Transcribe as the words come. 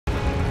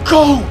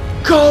Go!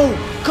 Go!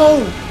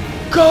 Go!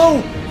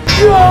 Go!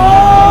 Go!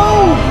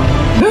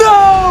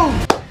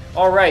 No!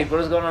 Alright, what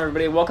is going on,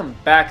 everybody? Welcome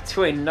back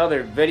to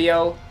another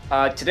video.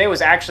 Today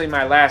was actually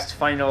my last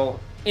final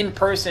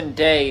in-person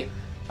day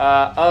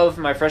of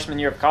my freshman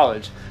year of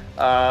college.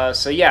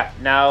 So yeah,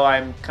 now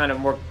I'm kind of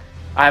more...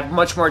 I have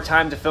much more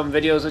time to film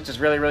videos, which is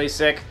really, really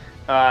sick.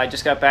 I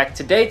just got back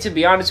today, to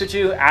be honest with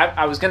you.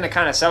 I was going to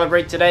kind of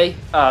celebrate today,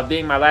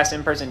 being my last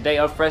in-person day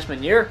of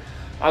freshman year.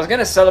 I was going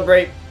to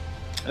celebrate.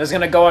 I was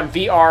going to go on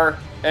VR,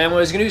 and I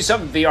was going to do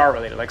something VR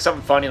related, like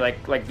something funny,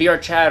 like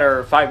VR chat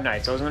or Five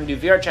Nights. I was going to do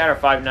VR chat or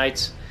Five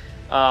Nights.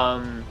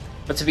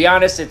 But to be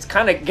honest, it's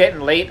kind of getting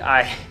late.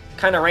 I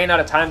kind of ran out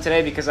of time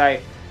today because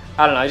I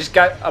don't know, I just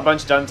got a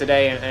bunch done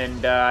today,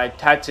 and I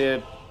had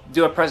to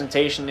do a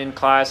presentation in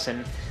class,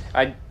 and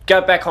I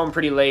got back home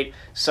pretty late,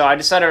 so I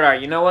decided,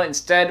 alright, you know what,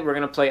 instead we're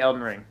going to play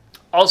Elden Ring.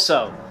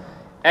 Also,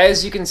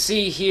 as you can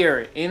see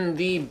here in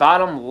the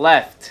bottom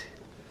left,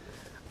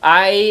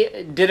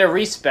 I did a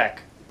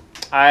respec.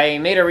 I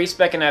made a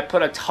respec and I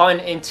put a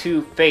ton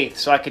into Faith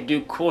so I could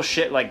do cool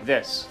shit like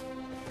this.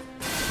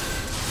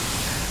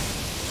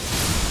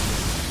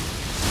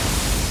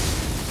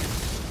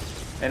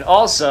 And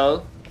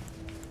also,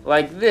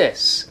 like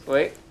this.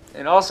 Wait,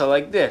 and also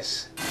like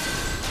this.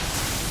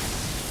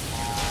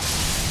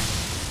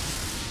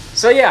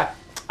 So yeah,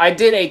 I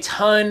did a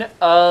ton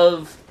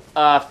of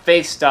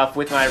Faith stuff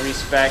with my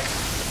respec.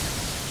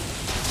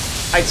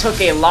 I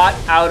took a lot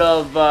out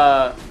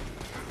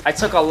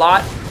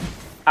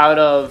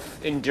of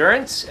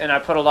Endurance, and I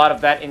put a lot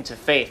of that into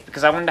Faith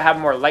because I wanted to have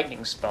more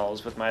lightning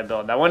spells with my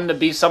build. I wanted to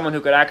be someone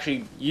who could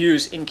actually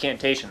use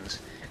incantations,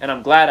 and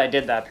I'm glad I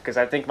did that because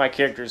I think my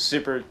character is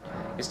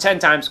 10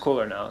 times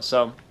cooler now.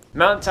 So,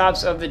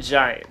 Mountaintops of the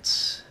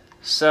Giants.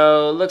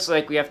 So, looks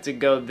like we have to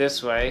go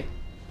this way.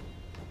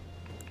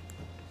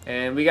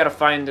 And we gotta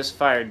find this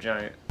fire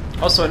giant.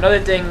 Also,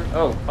 another thing...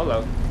 Oh,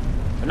 hello.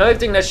 Another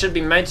thing that should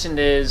be mentioned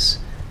is,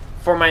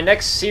 for my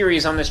next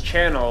series on this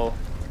channel,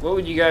 what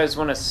would you guys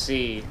want to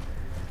see?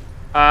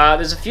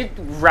 There's a few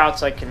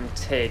routes I can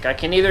take. I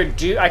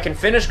can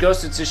finish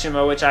Ghost of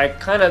Tsushima, which I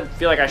kind of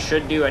feel like I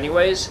should do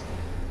anyways.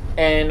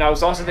 And I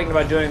was also thinking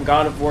about doing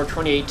God of War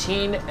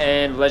 2018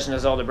 and Legend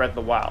of Zelda Breath of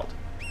the Wild.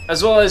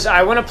 As well as,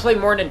 I want to play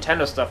more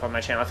Nintendo stuff on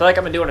my channel. I feel like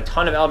I've been doing a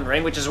ton of Elden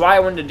Ring, which is why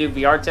I wanted to do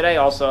VR today,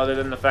 also, other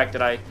than the fact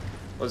that I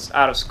was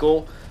out of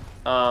school.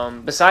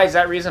 Besides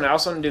that reason, I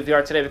also want to do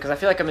VR today because I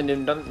feel like I've been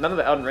doing none of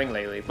the Elden Ring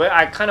lately. But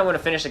I kind of want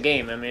to finish the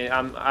game. I mean,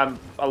 I'm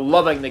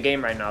loving the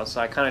game right now,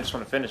 so I kind of just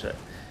want to finish it.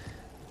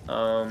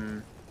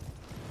 But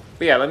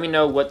yeah, let me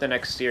know what the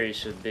next series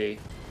should be.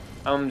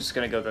 I'm just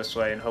going to go this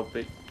way and hope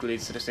it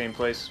leads to the same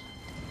place.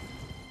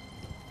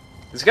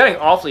 It's getting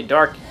awfully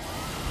dark.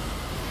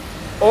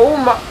 Oh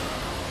my...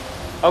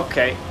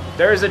 Okay,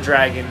 there's a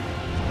dragon.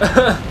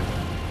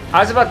 I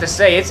was about to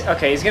say, it's...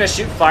 Okay, he's gonna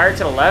shoot fire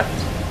to the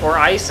left. Or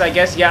ice, I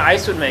guess. Yeah,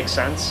 ice would make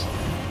sense.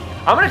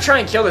 I'm gonna try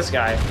and kill this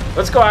guy.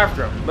 Let's go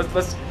after him.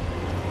 Let's...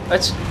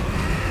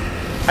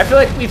 I feel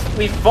like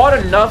we've fought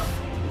enough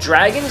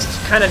dragons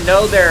to kind of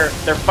know their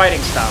fighting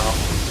style.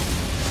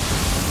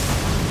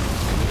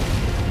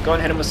 Go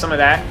and hit him with some of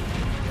that.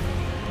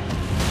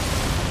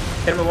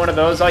 Hit him with one of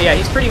those. Oh yeah,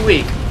 he's pretty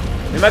weak.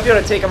 We might be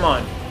able to take him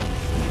on.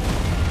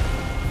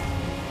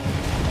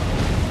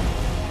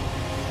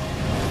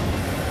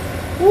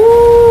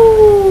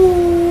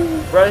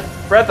 Woo!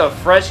 Breath of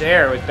fresh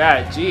air with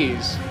that,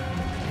 jeez.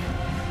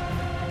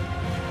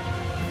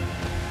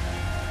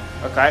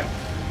 Okay.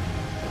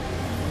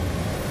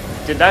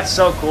 Dude, that's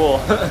so cool.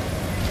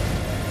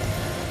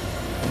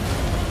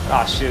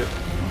 Ah, shoot.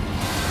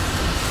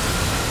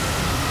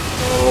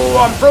 Oh,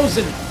 I'm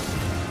frozen!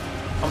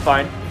 I'm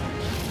fine.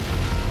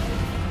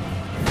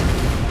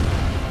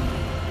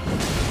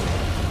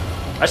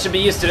 I should be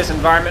used to this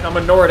environment. I'm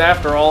a Nord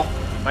after all.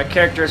 My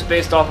character is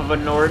based off of a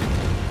Nord.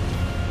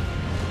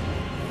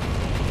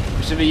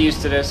 We should be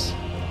used to this.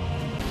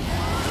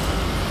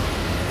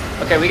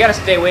 Okay, we gotta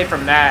stay away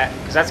from that,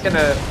 because that's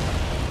gonna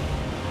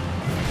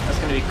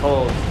be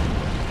cold.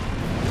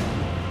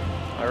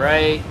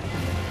 Alright.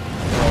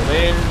 Roll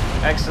in.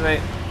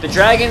 Excellent. The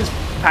dragon's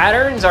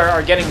patterns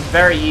are getting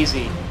very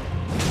easy.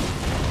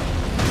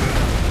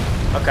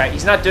 Okay,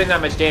 he's not doing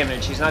that much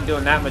damage. He's not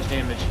doing that much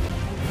damage.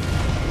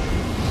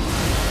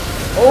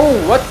 Oh,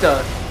 what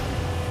the?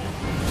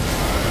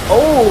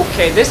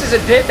 Okay, this is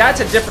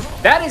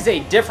that is a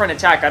different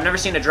attack. I've never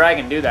seen a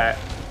dragon do that.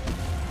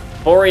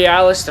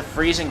 Borealis the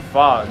Freezing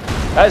Fog.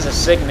 That is a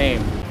sick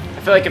name.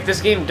 I feel like if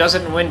this game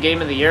doesn't win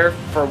Game of the Year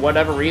for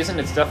whatever reason,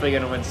 it's definitely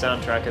gonna win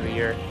Soundtrack of the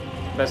Year,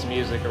 Best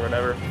Music or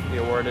whatever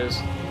the award is.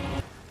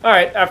 All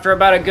right, after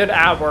about a good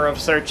hour of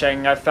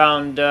searching, I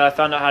found out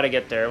how to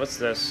get there. What's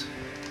this?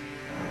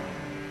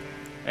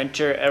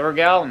 Enter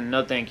Evergal?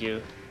 No, thank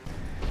you.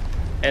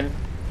 And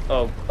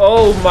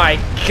oh my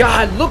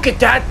God! Look at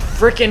that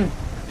freaking!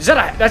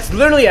 That's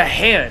literally a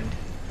hand.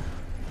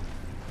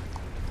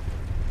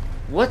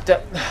 What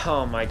the?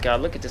 Oh my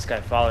God! Look at this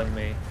guy following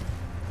me.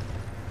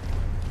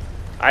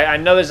 I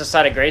know there's a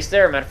side of grace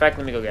there. Matter of fact,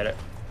 let me go get it.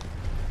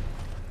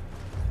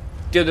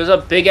 Dude, there's a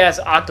big-ass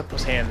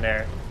octopus hand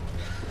there.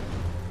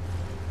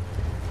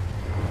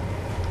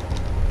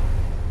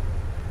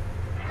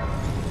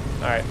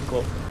 Alright,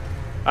 cool.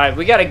 Alright,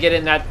 we gotta get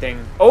in that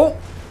thing. Oh!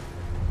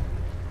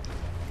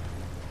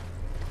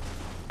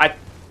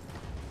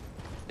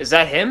 Is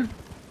that him?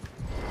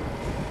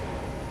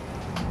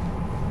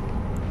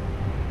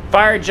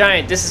 Fire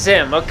giant, this is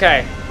him.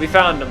 Okay, we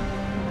found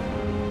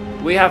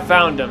him. We have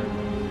found him.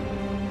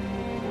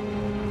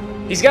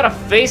 He's got a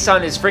face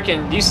on his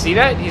freaking... Do you see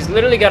that? He's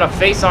literally got a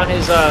face on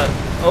his,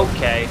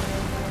 Okay.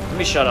 Let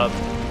me shut up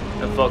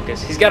and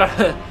focus. He's got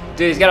a...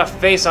 Dude, he's got a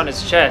face on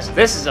his chest.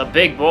 This is a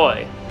big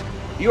boy.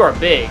 You are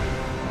big.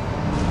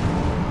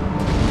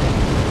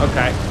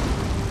 Okay.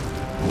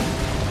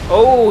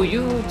 Oh,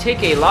 you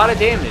take a lot of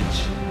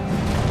damage.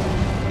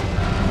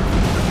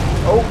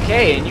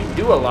 Okay, and you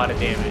do a lot of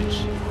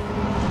damage.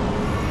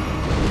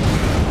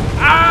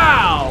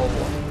 Ow!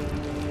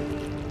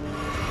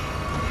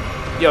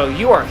 Yo,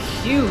 you are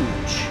huge.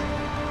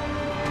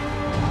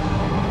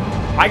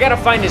 I gotta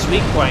find his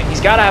weak point.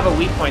 He's gotta have a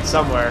weak point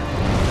somewhere.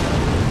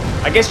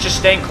 I guess just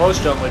staying close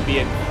to him would be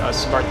a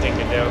smart thing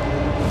to do.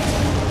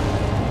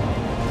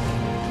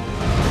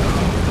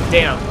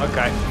 Damn,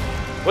 okay.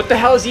 What the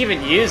hell is he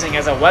even using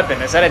as a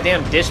weapon? Is that a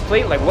damn dish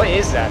plate? Like, what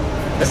is that?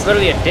 That's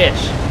literally a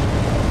dish.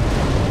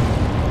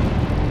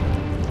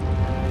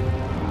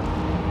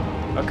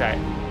 Okay.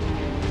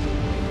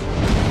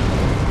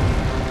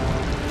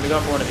 We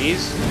going for one of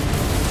these?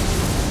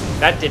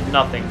 That did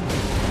nothing.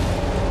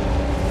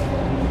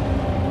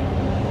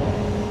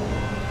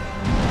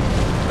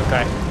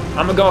 Okay.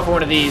 I'm gonna go for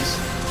one of these.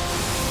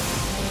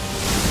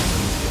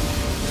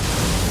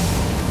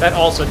 That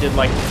also did,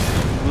 like,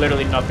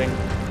 literally nothing.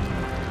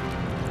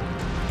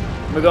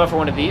 I'm gonna go for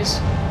one of these.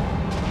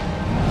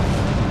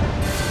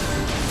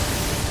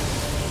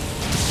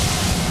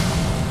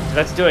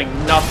 That's doing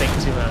nothing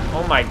to him.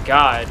 Oh my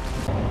god.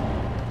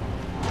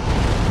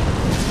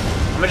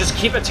 I'm gonna just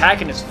keep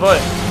attacking his foot.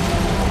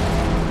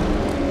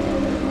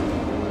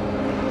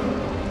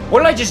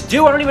 What did I just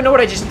do? I don't even know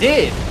what I just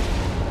did.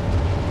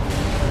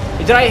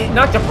 Did I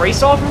knock the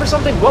brace off him or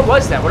something? What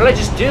was that? What did I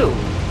just do?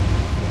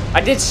 I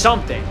did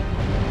something.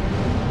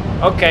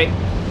 Okay.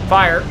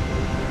 Fire.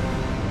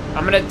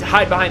 I'm gonna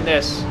hide behind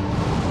this.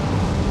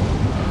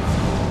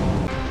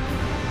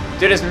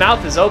 Dude, his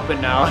mouth is open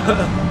now.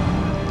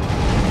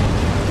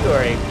 You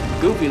are a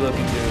goofy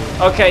looking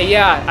dude. Okay,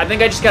 yeah, I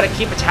think I just gotta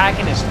keep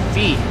attacking his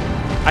feet.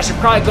 I should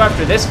probably go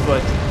after this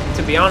foot,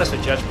 to be honest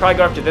with you. I should probably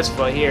go after this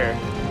foot here.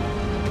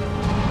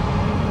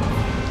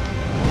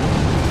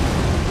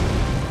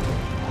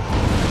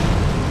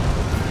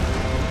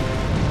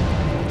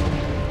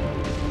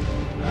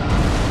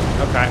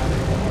 Okay.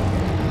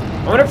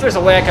 I wonder if there's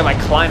a way I can, like,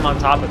 climb on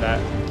top of that.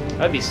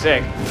 That'd be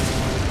sick.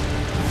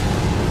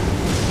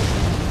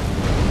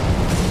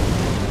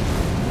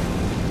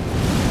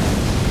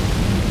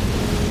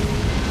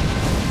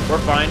 We're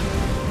fine.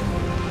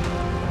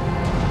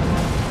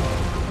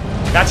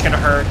 That's gonna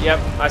hurt. Yep,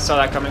 I saw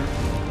that coming.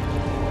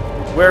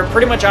 We're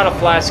pretty much out of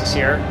flasks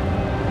here.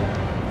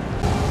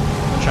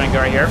 Try and go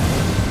right here.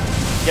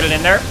 Get it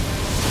in there.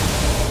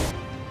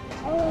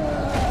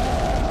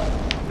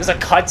 There's a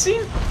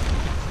cutscene?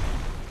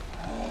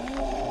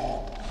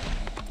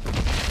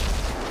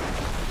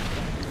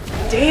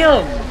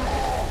 Damn!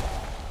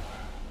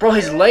 Bro,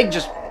 his leg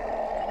just...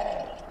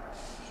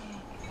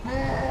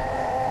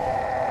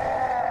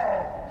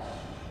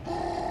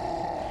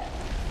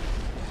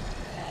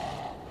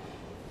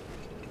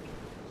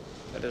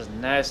 That is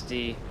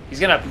nasty. He's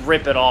gonna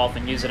rip it off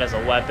and use it as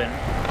a weapon.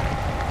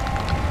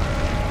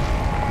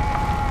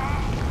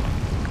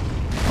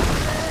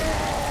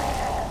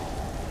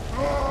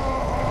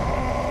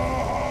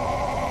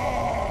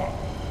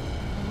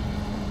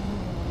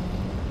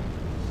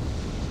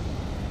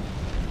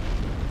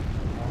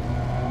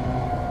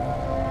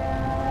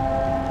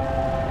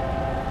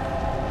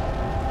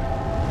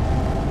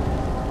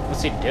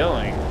 What's he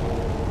doing?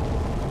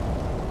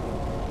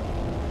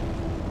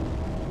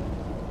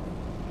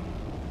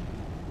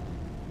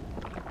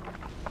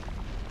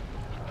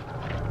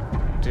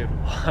 Dude,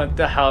 what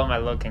the hell am I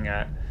looking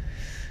at?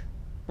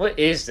 What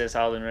is this,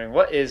 Elden Ring?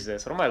 What is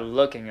this? What am I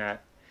looking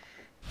at?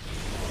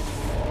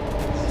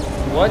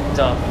 What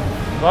the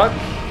fuck?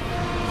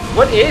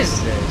 What is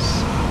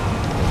this?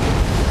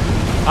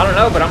 I don't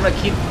know, but I'm gonna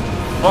keep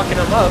fucking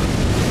him up.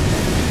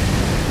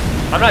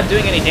 I'm not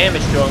doing any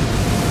damage to him.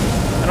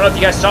 I don't know if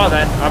you guys saw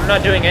that. I'm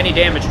not doing any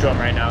damage to him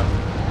right now.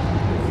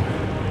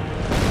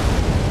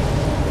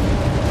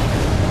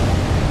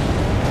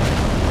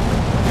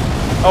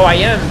 Oh, I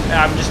am.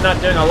 I'm just not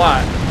doing a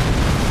lot.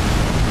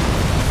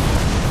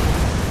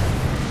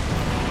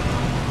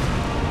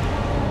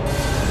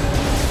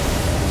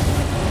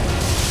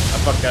 I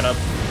fucked that up.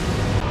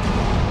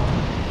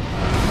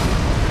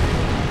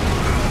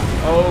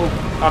 Oh,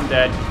 I'm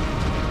dead.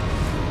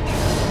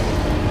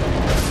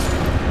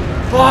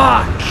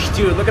 Fuck!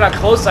 Dude, look at how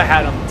close I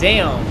had him.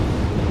 Damn.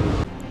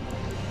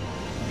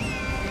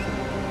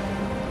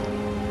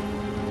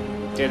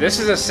 Dude, this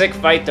is a sick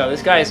fight, though.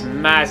 This guy is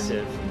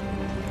massive.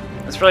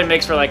 This really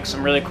makes for like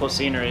some really cool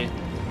scenery.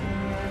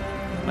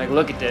 Like,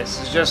 look at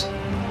this. It's just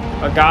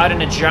a god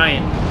and a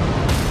giant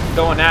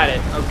going at it.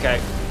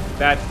 Okay,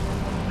 that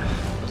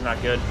was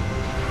not good.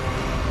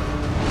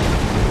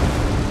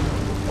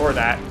 Or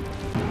that.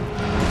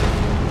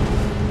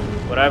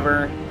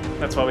 Whatever.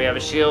 That's why we have a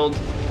shield.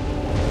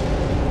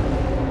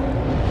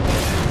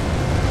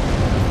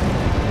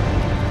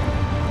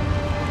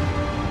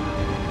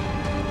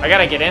 I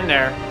gotta get in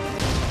there.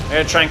 I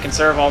gotta try and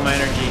conserve all my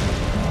energy.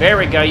 There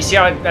we go. You see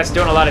how that's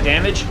doing a lot of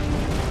damage?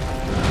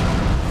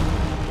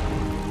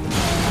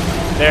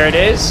 There it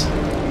is.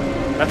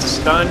 That's a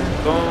stun.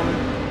 Boom.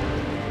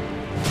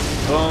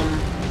 Boom.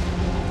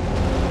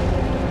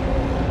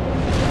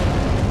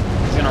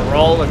 He's gonna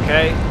roll,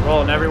 okay?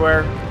 Rolling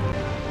everywhere.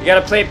 You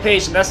gotta play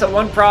patient. That's the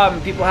one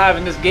problem people have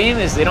in this game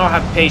is they don't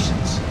have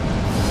patience.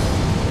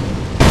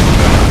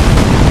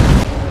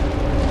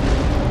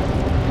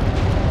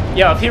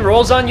 Yo, if he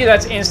rolls on you,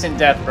 that's instant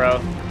death,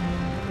 bro.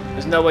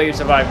 There's no way you're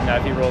surviving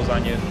that if he rolls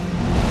on you.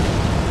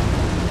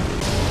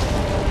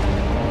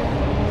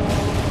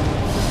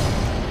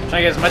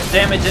 Trying to get as much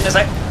damage in as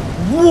I...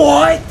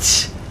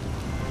 What?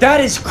 That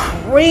is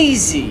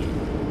crazy.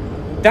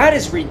 That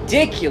is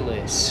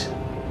ridiculous.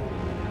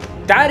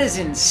 That is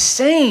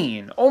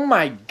insane. Oh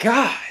my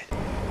god.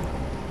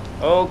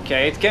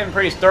 Okay, it's getting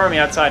pretty stormy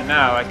outside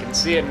now. I can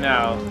see it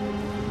now.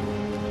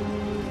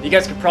 You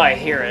guys can probably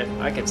hear it.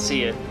 I can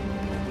see it.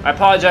 I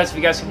apologize if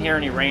you guys can hear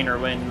any rain or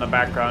wind in the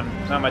background.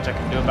 There's not much I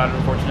can do about it,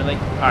 unfortunately.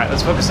 Alright,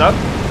 let's focus up.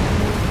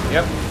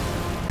 Yep.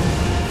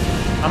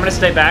 I'm gonna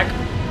stay back.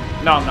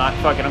 No, I'm not.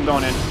 Fuck it, I'm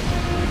going in.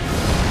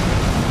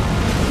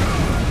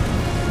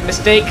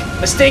 Mistake.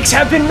 Mistakes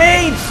have been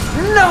made!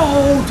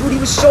 No! Dude, he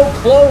was so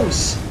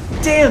close!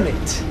 Damn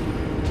it!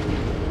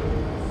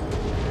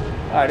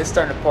 Alright, it's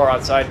starting to pour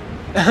outside.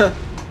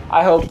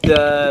 I hope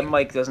the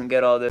mic doesn't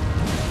get all this.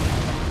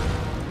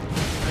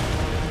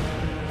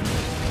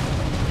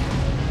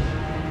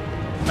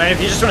 I mean,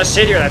 if you just want to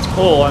sit here, that's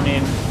cool. I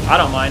mean, I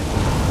don't mind.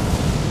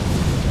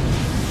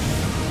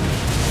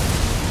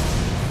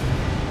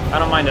 I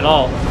don't mind at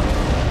all.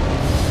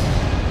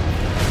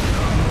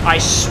 I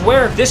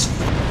swear, if this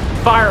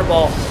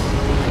fireball...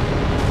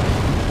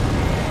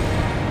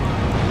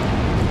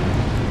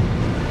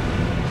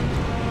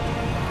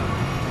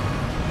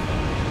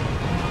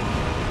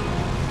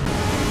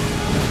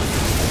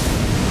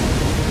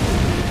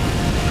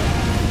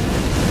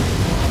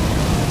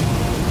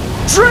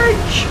 Drink!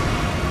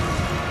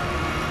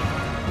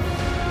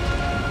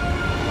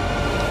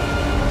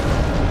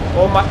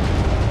 Oh my...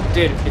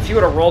 Dude, if you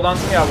would have rolled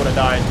onto me, I would have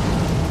died.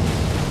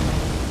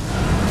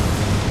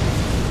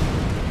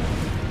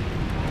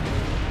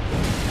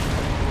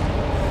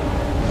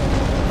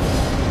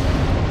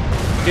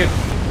 Dude,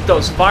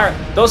 those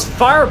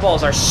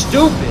fireballs are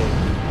stupid.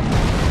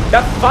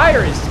 That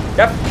fire is...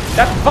 That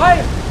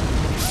fire...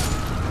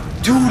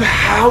 Dude,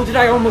 how did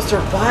I almost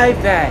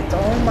survive that?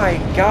 Oh my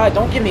god,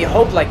 don't give me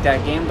hope like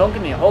that, game. Don't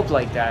give me hope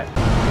like that.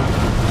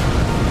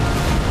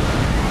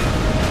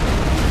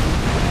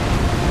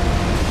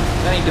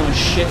 That ain't doing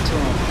shit to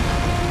him.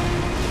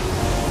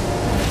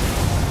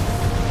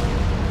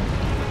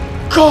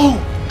 Go!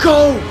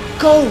 Go!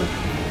 Go!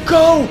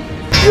 Go!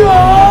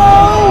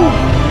 Go!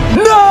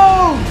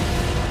 No!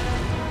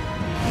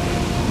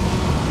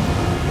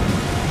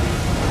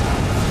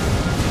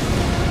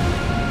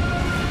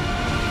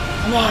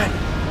 Come on!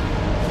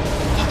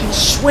 Fucking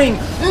swing!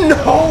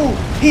 No!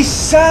 He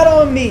sat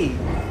on me!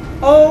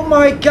 Oh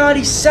my god,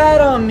 he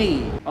sat on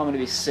me! I'm gonna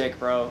be sick,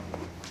 bro.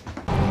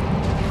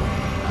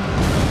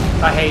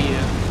 I hate you.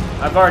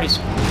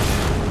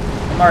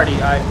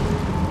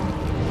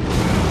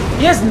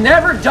 He has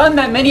never done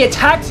that many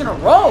attacks in a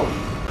row!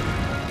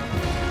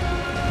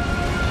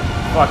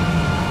 Fuck.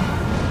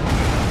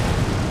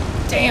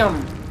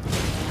 Damn!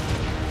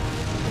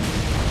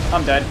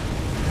 I'm dead.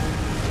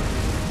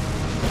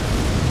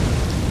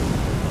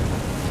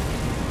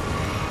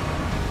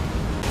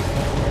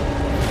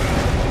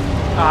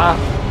 Ah.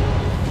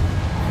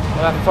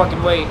 Well, that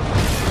fucking wait.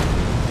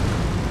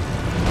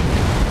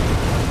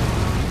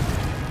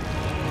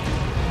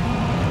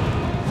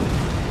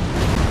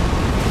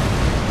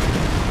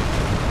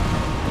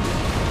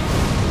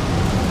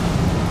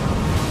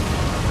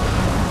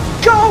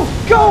 Go!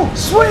 Go!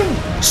 Swing!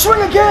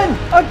 Swing again!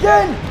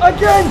 Again!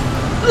 Again!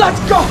 Let's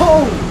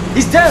go!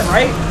 He's dead,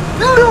 right?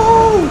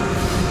 No!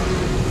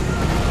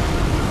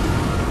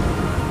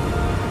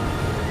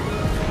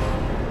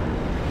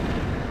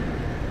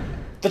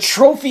 The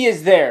trophy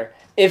is there.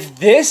 If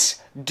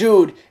this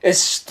dude is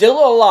still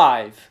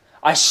alive,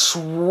 I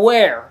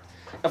swear,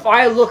 if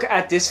I look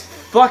at this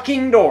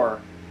fucking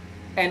door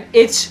and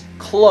it's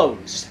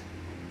closed,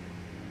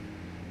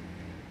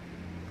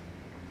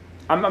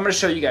 I'm going to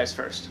show you guys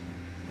first.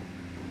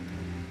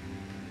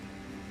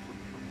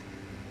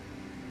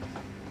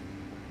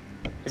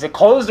 Is it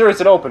closed or is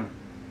it open?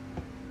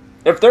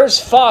 If there's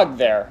fog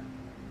there,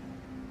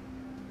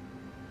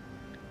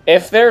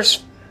 if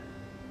there's...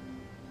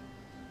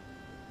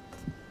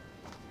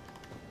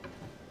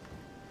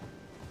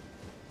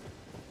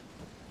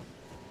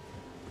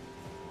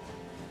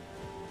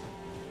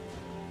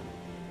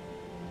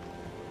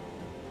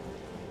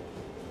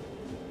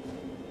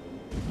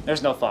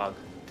 There's no fog.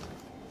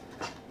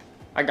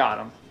 I got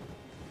him.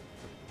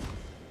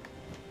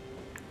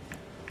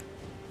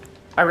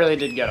 I really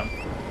did get him.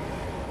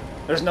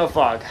 There's no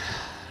fog.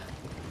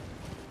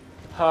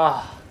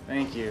 Ah,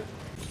 thank you.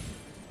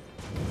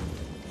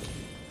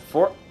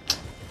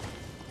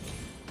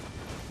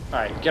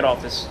 Alright, get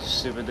off this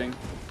stupid thing.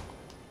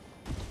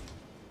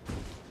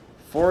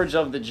 Forge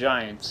of the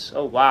Giants.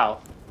 Oh, wow.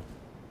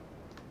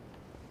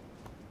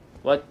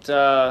 What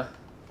am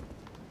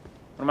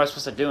I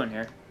supposed to do in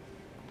here?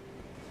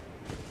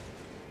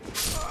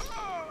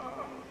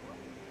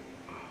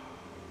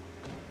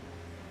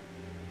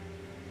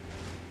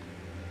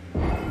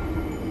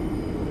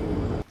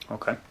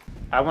 Okay.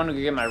 I want to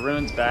go get my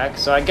runes back,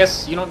 so I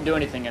guess you don't do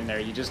anything in there,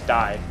 you just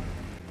die.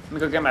 Let me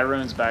go get my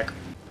runes back.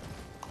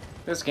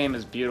 This game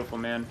is beautiful,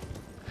 man.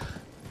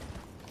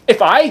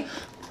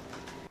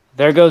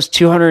 There goes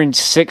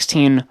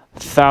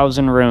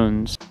 216,000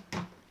 runes.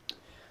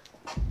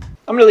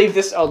 I'm gonna leave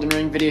this Elden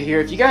Ring video here.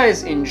 If you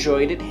guys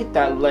enjoyed it, hit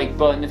that like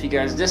button. If you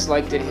guys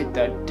disliked it, hit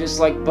that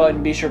dislike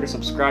button. Be sure to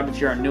subscribe if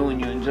you're new and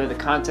you enjoy the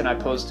content I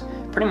post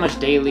pretty much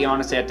daily,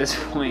 honestly, at this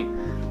point.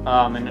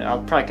 And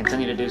I'll probably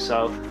continue to do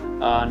so.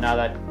 Now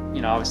that,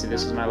 you know, obviously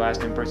this is my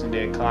last in-person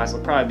day of class,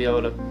 I'll probably be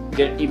able to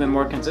get even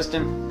more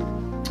consistent.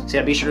 So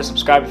yeah, be sure to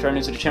subscribe if you're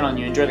new to the channel and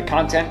you enjoy the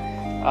content.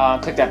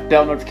 Click that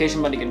bell notification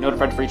button to get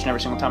notified for each and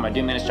every single time I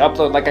do manage to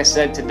upload. Like I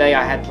said, today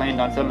I had planned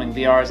on filming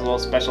VR as a little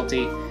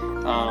specialty.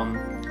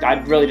 I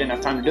really didn't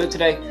have time to do it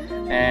today,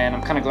 and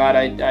I'm kind of glad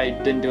I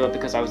didn't do it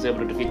because I was able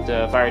to defeat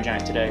the fire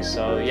giant today.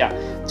 So yeah,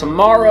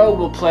 tomorrow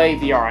we'll play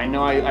VR. I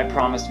know I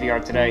promised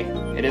VR today.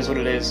 It is what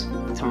it is.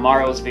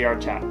 Tomorrow's VR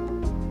chat,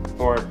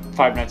 or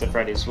Five Nights at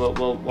Freddy's.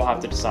 We'll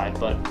have to decide,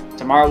 but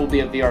tomorrow will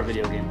be a VR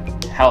video game.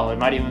 Hell, it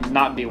might even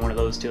not be one of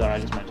those two that I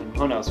just mentioned.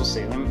 Who knows? We'll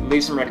see. Let me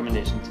leave some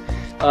recommendations.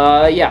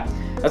 Yeah,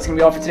 that's gonna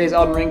be all for today's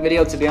Elden Ring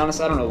video. To be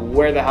honest, I don't know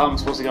where the hell I'm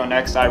supposed to go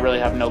next. I really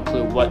have no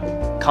clue what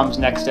comes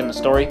next in the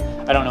story.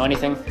 I don't know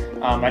anything.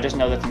 I just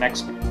know that the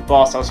next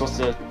boss I was supposed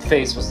to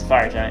face was the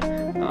fire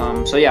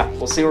giant. So yeah,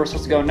 we'll see where we're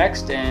supposed to go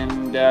next.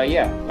 And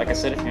yeah, like I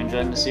said, if you're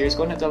enjoying the series,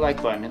 go ahead and hit that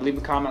like button and leave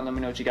a comment. Let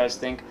me know what you guys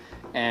think.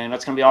 And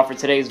that's gonna be all for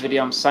today's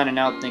video. I'm signing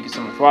out. Thank you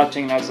so much for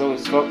watching. And as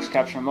always, folks,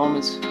 capture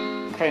moments,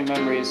 create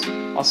memories.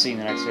 I'll see you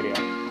in the next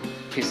video.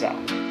 Peace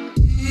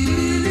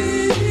out.